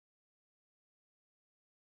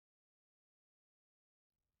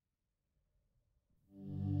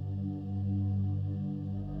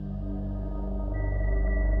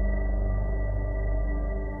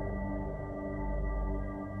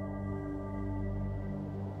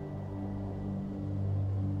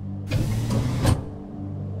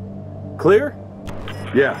Clear?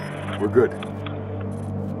 Yeah, we're good.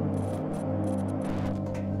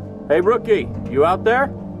 Hey, rookie, you out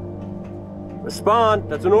there?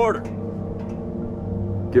 Respond, that's an order.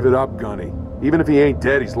 Give it up, Gunny. Even if he ain't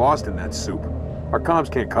dead, he's lost in that soup. Our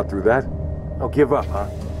comms can't cut through that. Oh, give up, huh?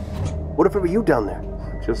 What if it were you down there?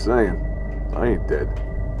 Just saying. I ain't dead.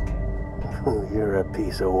 You're a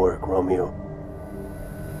piece of work, Romeo.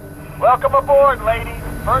 Welcome aboard, ladies.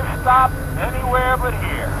 First stop, anywhere but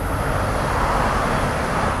here.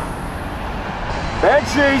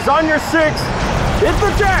 Banshees, on your 6! Hit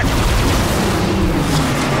the deck!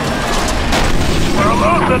 We're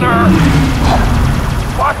losing her!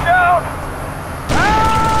 Watch out!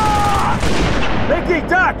 Ah! Mickey,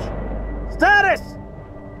 duck! Status!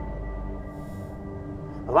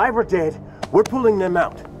 Alive or dead, we're pulling them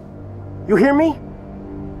out. You hear me?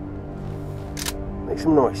 Make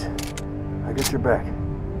some noise. I got your back.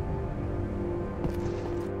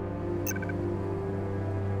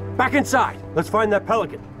 Back inside! Let's find that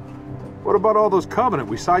Pelican. What about all those Covenant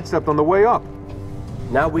we sidestepped on the way up?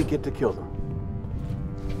 Now we get to kill them.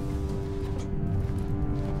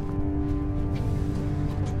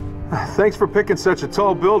 Thanks for picking such a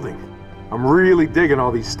tall building. I'm really digging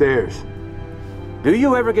all these stairs. Do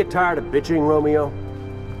you ever get tired of bitching, Romeo?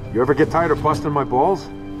 You ever get tired of busting my balls?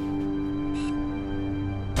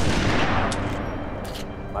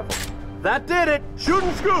 That did it! Shoot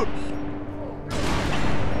and scoot!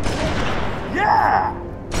 Yeah!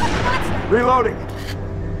 Reloading!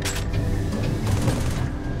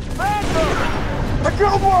 Phantom! I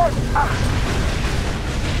killed one! Ah.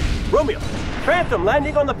 Romeo, Phantom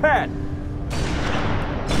landing on the pad.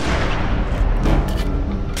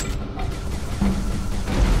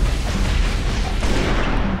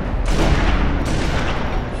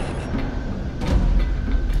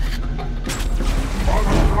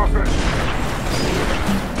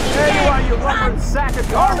 There you are, you rubber sack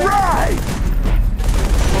of garbage! All right!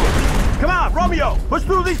 Come on, Romeo! Push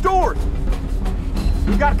through these doors!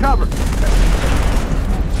 You got cover.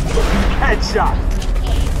 Headshot!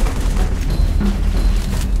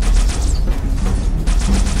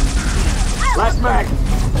 Last mag!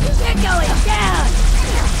 They're going down!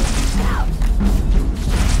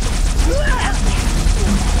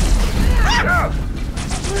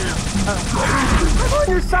 I'm on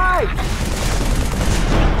your side!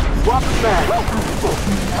 Swap it back!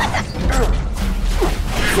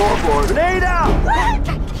 Scoreboard! Grenade out!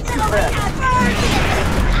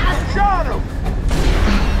 Shot him!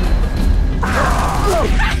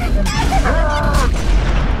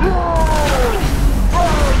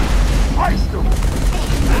 Iced him!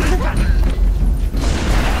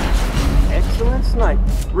 Excellent snipe.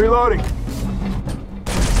 Reloading!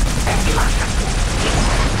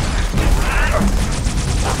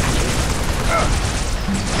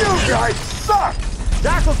 You guys suck!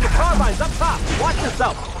 Jackals with carbines up top! Watch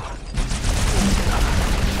yourself!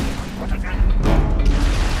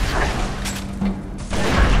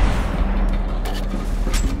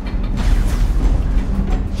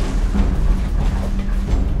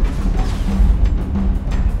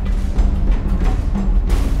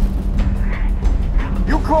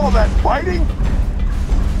 You call that fighting?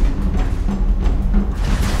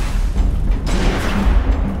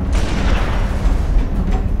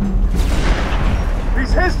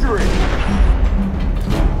 He's history!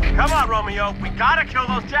 Come on, Romeo. We gotta kill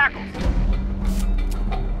those jackals.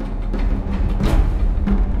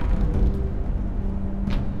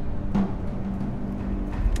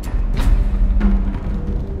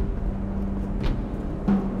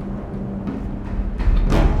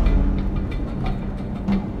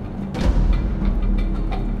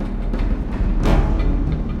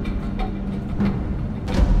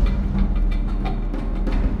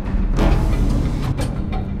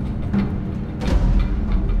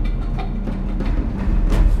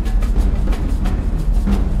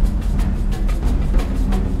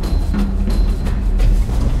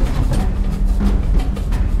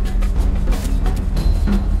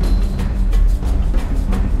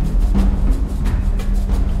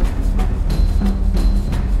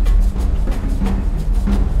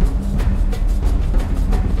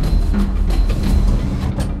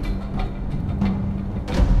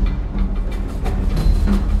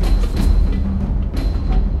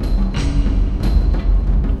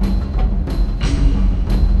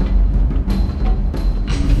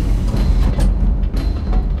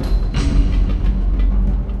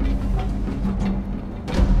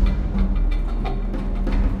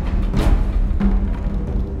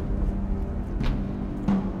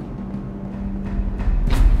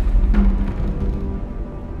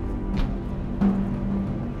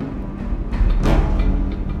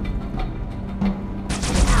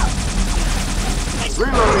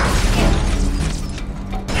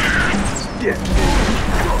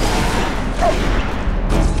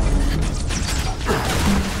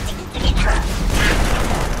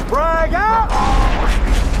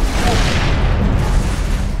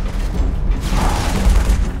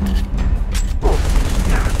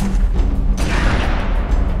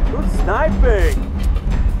 moving!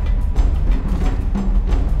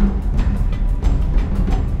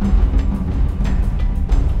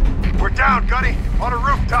 We're down, Gunny. On a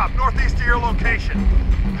rooftop, northeast of your location.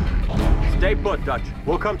 Stay put, Dutch.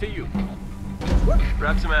 We'll come to you.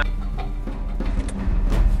 Grab some ammo.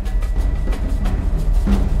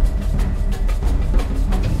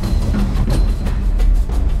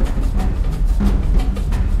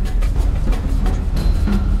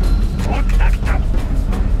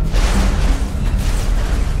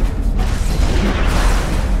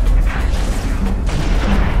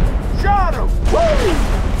 Shot him! Woo!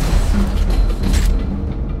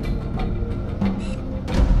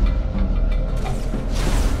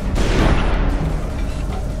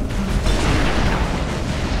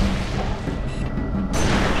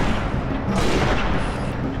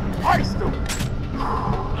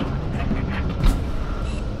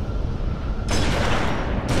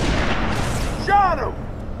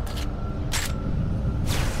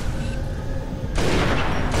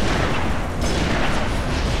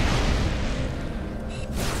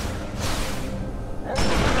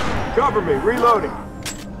 Cover me, reloading.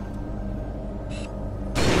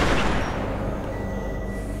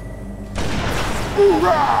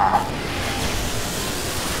 Hoorah!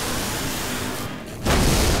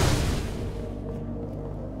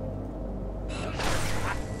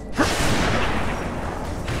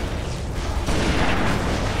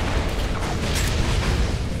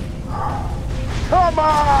 Come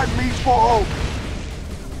on, meatball!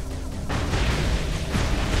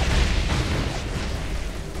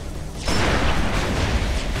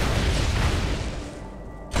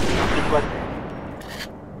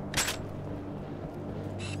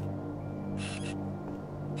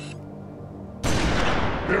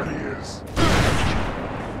 There he is.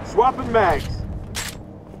 Swapping mags.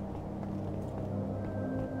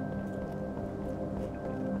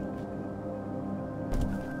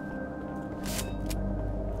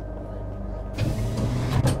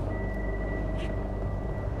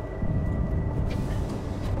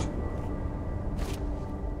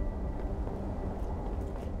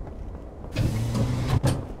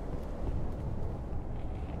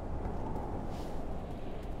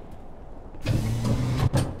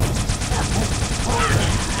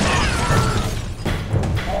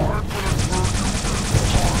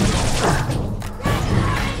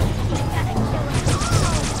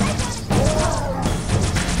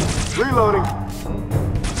 Reloading.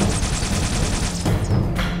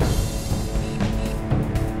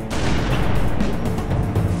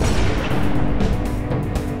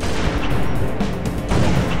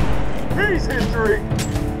 He's history.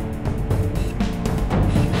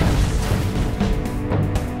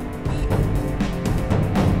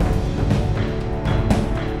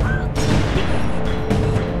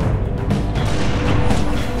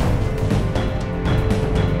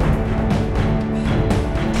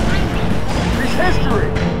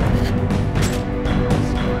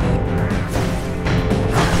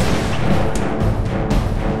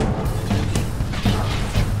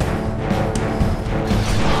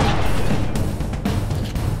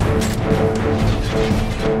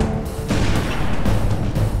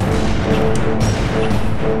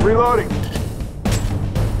 Reloading.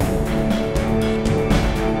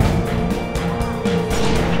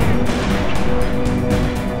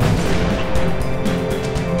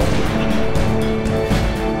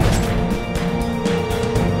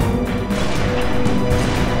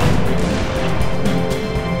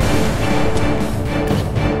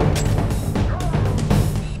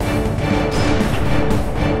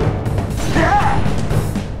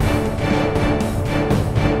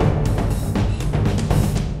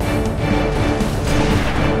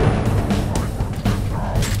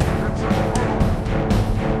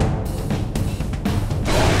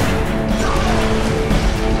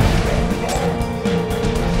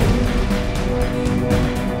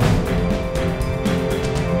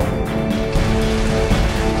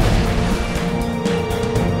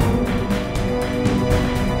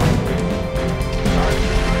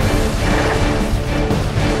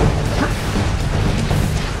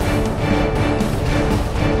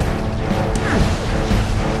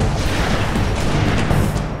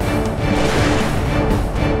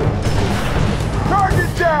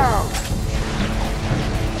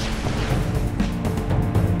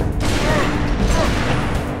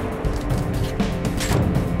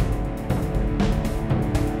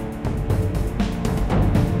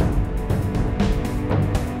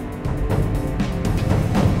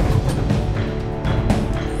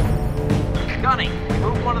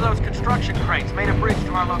 construction cranes made a bridge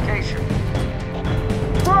to our location.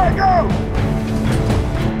 Where I go?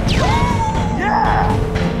 Yeah!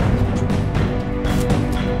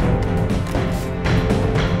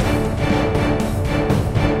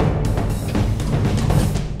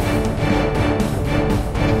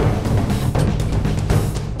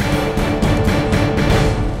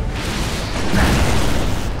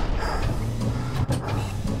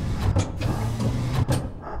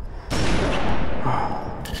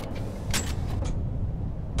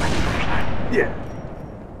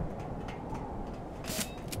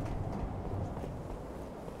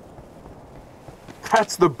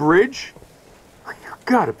 That's the bridge? You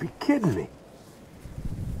gotta be kidding me.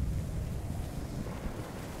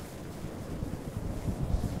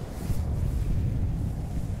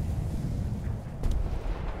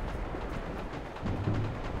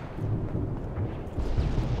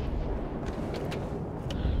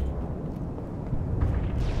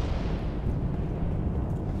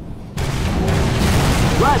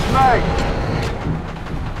 Flashbang!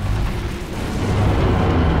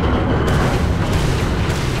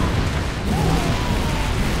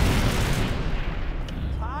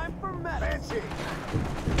 Time for medicine.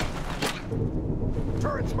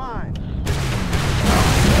 Turret's mine.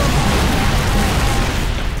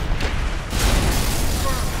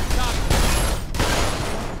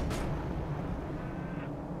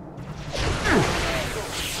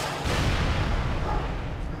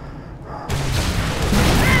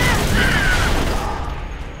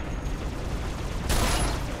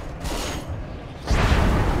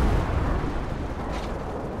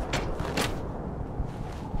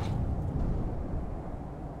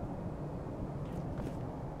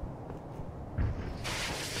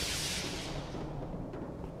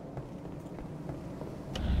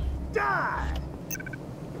 Die!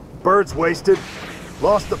 Bird's wasted.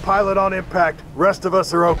 Lost the pilot on impact. Rest of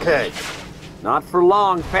us are okay. Not for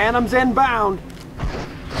long. Phantom's inbound.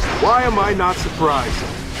 Why am I not surprised?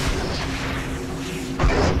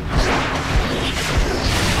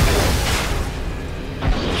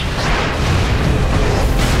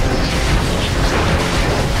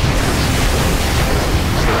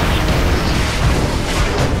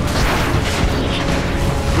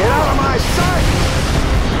 Get out of my sight!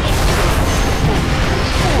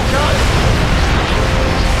 Got it!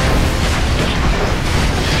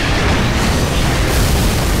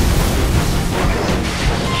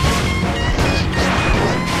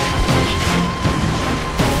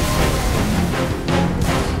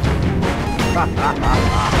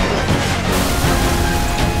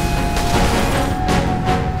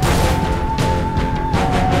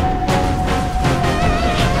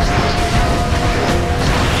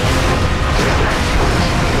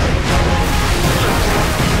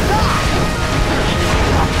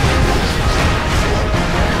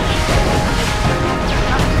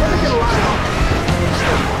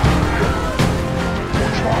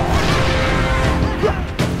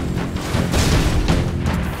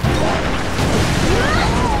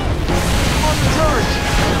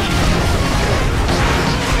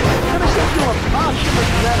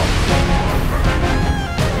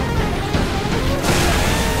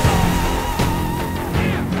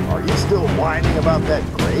 Are you still whining about that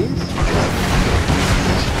graze?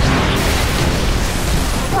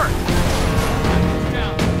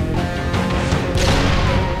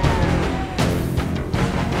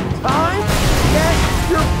 Time to get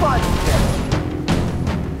your butt kicked.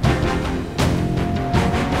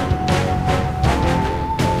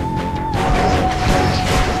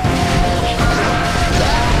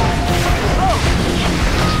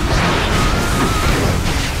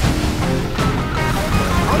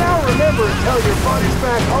 Oh, now remember and tell your buddies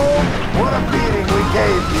back home what a beating we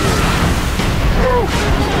gave you.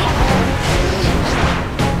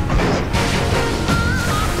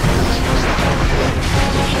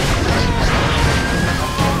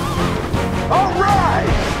 All right!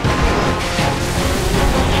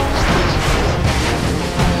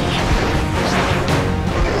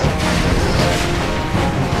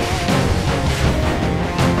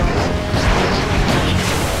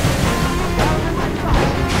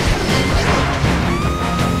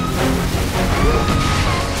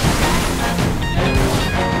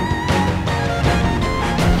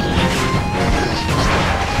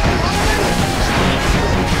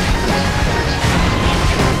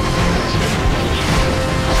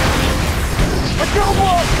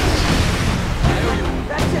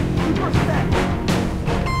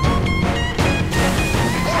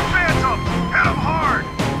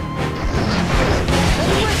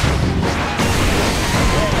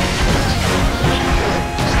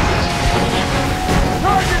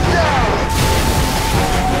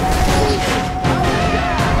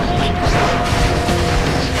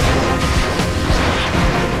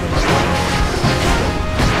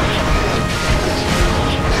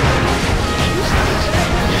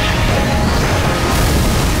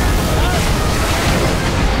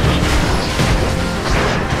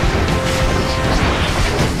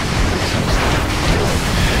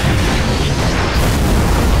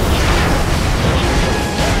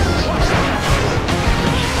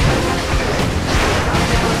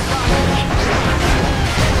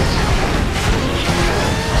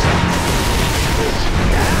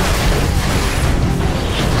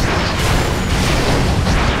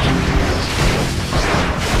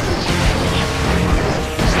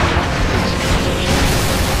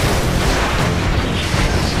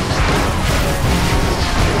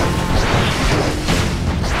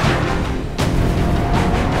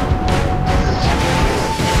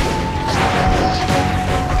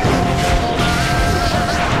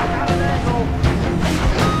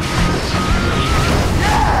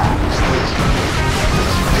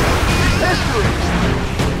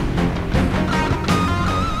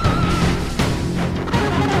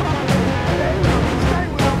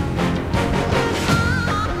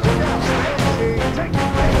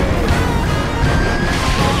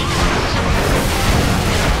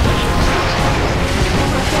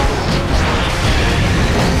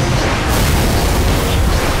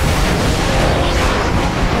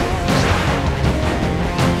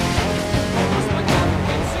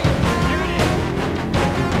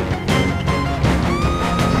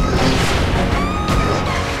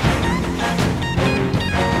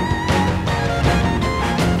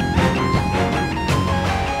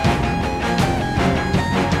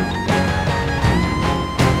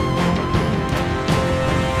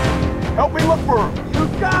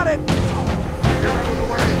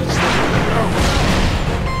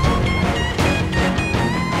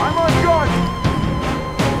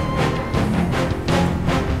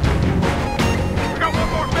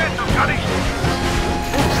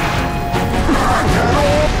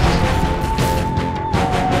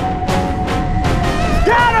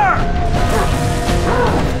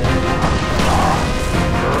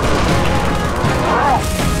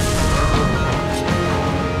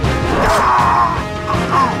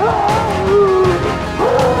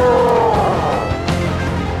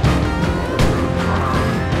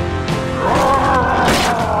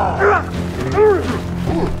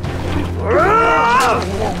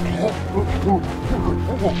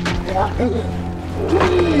 Get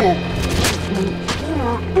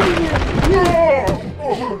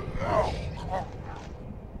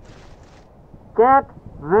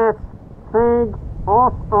this thing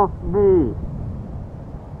off of me!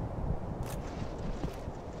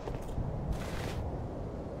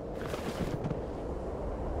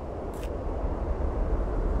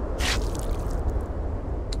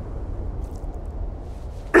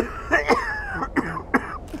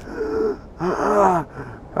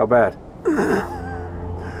 How bad?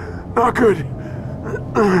 Not good.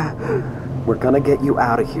 We're gonna get you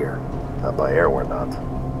out of here. Not by air, we're not.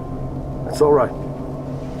 It's all right.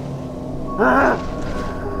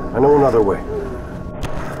 I know another way.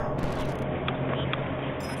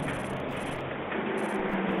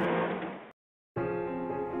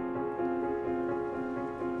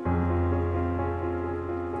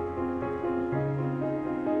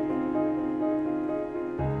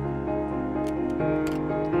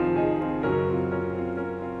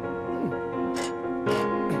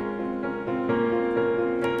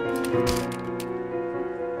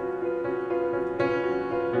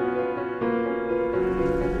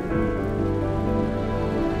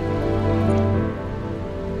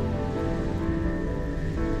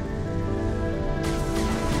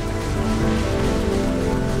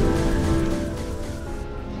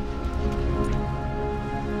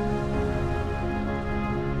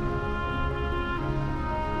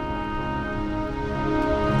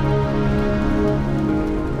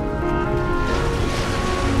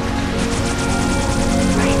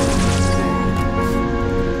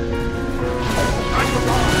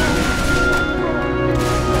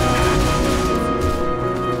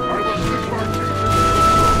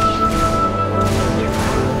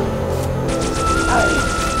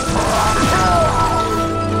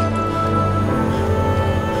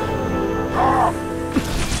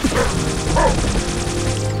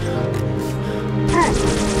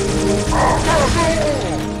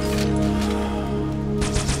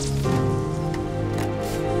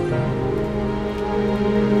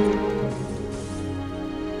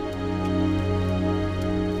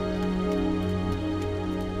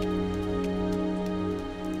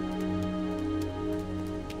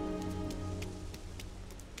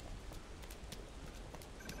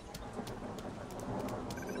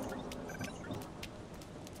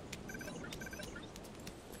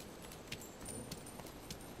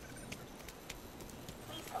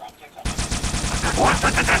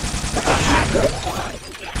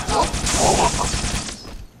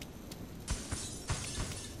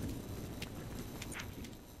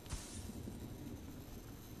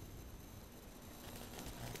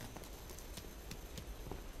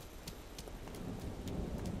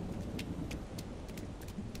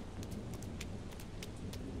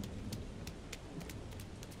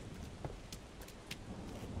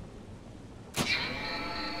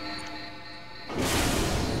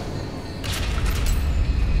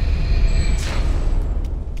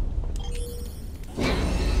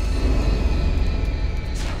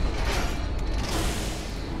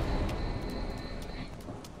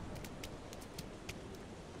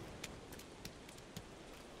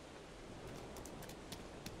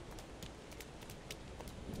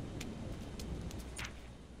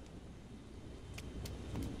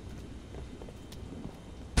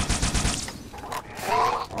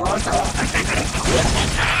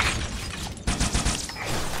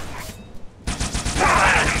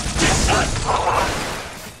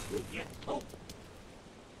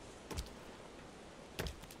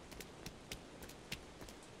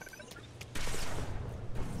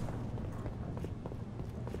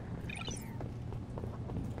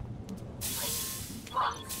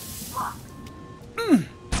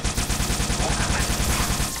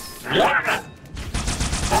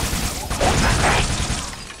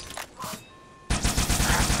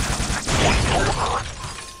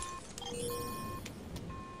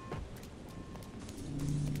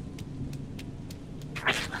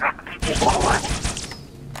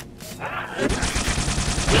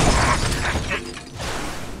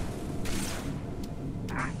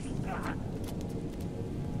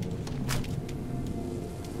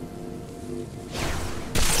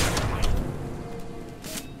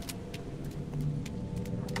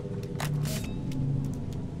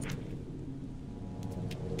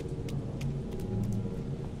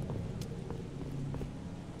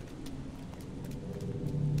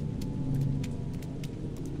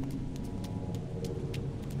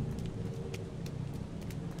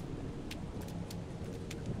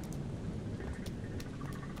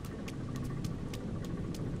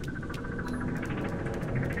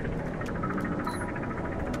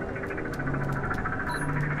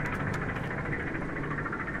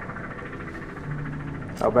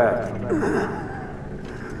 How bad?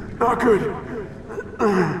 Not good.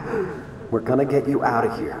 We're gonna get you out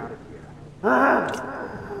of here.